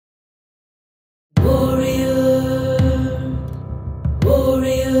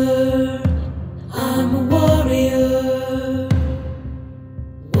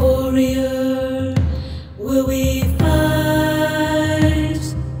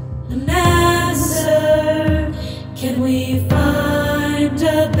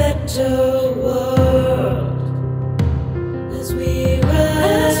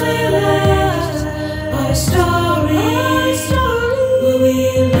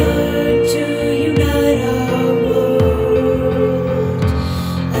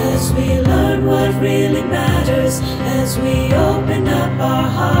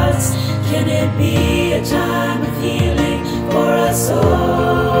be a time of healing for us all.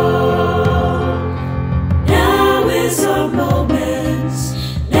 Now is our moment,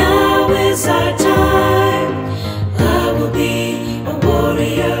 now is our time. I will be a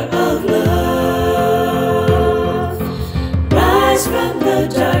warrior of love. Rise from the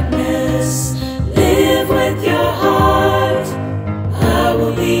darkness, live with your heart. I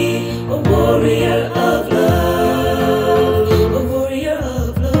will be a warrior of love. A warrior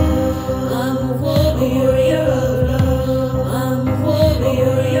of love. I'm a warrior of love. I'm a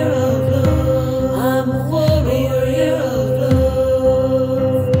warrior of love. I'm a warrior of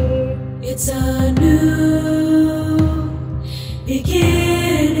love. It's a new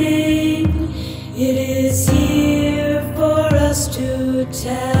beginning. It is here for us to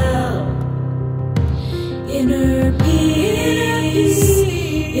tell. Inner peace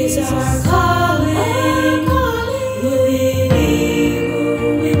is our calling. Will we be who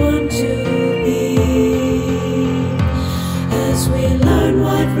we want to be? As we learn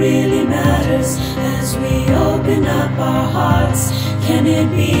what really matters, as we open up our hearts, can it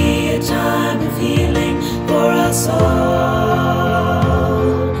be a time of healing for us all?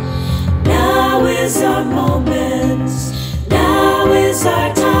 Now is our moment, now is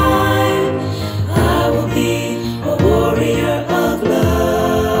our time. I will be a warrior of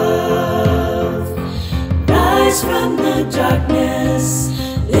love. Rise from the darkness,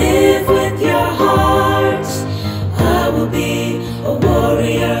 live with your heart. I will be a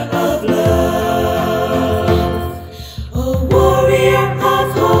warrior